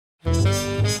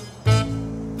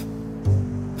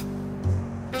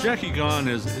Jackie Gaughan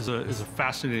is a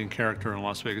fascinating character in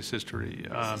Las Vegas history.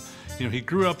 He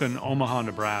grew up in Omaha,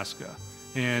 Nebraska.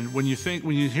 And when you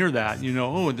hear that,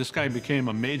 oh, this guy became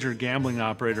a major gambling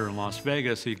operator in Las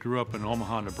Vegas. He grew up in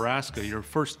Omaha, Nebraska. Your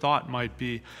first thought might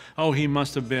be, oh, he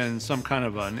must have been some kind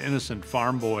of an innocent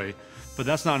farm boy. But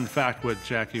that's not in fact what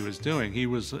Jackie was doing. He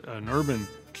was an urban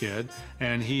kid,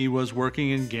 and he was working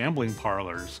in gambling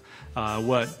parlors.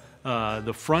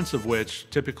 The fronts of which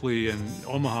typically in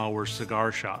Omaha were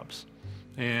cigar shops.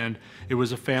 And it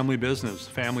was a family business,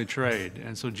 family trade.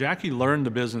 And so Jackie learned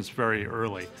the business very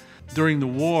early. During the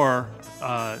war,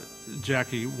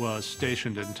 Jackie was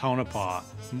stationed in Tonopah,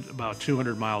 about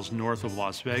 200 miles north of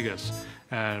Las Vegas,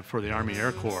 for the Army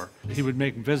Air Corps. He would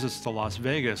make visits to Las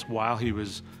Vegas while he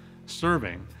was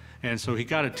serving. And so he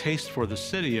got a taste for the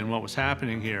city and what was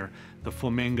happening here, the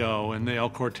Flamingo and the El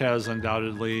Cortez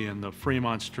undoubtedly, and the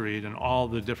Fremont Street and all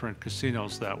the different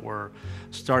casinos that were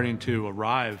starting to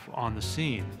arrive on the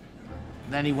scene.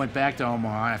 Then he went back to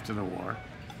Omaha after the war,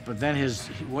 but then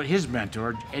his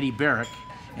mentor, Eddie Barrick,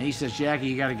 and he says, Jackie,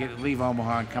 you gotta leave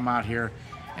Omaha and come out here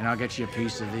and I'll get you a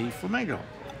piece of the Flamingo.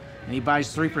 And he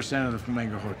buys 3% of the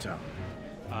Flamingo Hotel.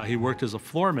 He worked as a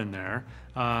floorman there,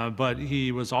 but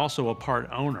he was also a part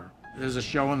owner. There's a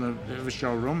show in the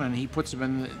showroom, and he puts him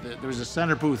in. There was a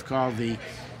center booth called the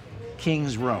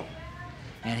King's Row,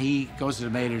 and he goes to the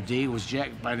maitre d'. It was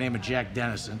by the name of Jack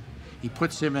Dennison. He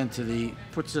puts this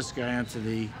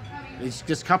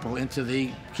couple into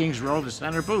the King's Row, the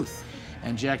center booth.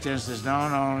 And Jack Dennison says,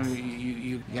 no,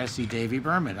 you gotta see Davy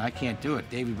Berman. I can't do it.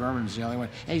 Davy Berman's the only one.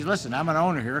 Hey, listen, I'm an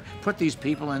owner here. Put these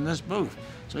people in this booth.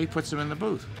 So he puts them in the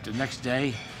booth. The next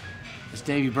day, this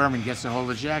Davy Berman gets a hold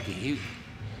of Jackie.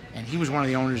 He was one of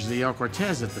the owners of the El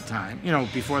Cortez at the time,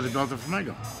 before they built the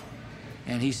Flamingo.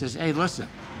 And he says, hey, listen,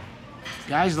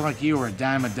 guys like you are a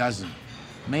dime a dozen.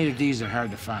 Maitre d's are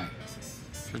hard to find.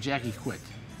 So Jackie quit.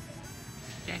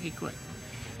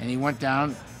 And he went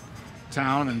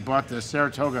downtown and bought the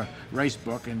Saratoga race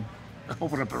book and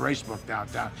opened up a race book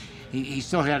downtown. He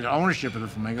still had ownership of the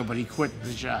Flamingo, but he quit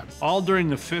the job. All during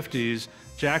the 50s,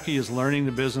 Jackie is learning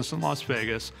the business in Las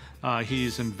Vegas.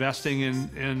 He's investing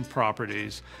in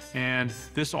properties, and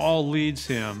this all leads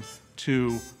him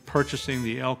to purchasing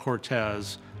the El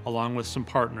Cortez along with some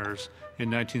partners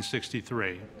in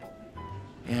 1963.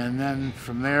 And then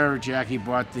from there, Jackie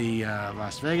bought the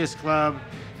Las Vegas Club,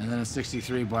 and then in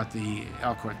 '63 bought the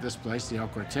the El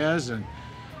Cortez,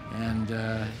 and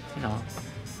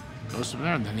goes from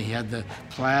there. And then he had the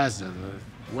Plaza,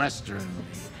 the Western,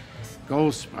 the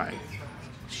Gold Spike,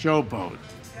 Showboat,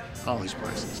 all these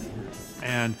places.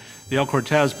 And the El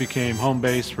Cortez became home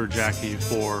base for Jackie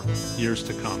for years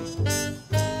to come.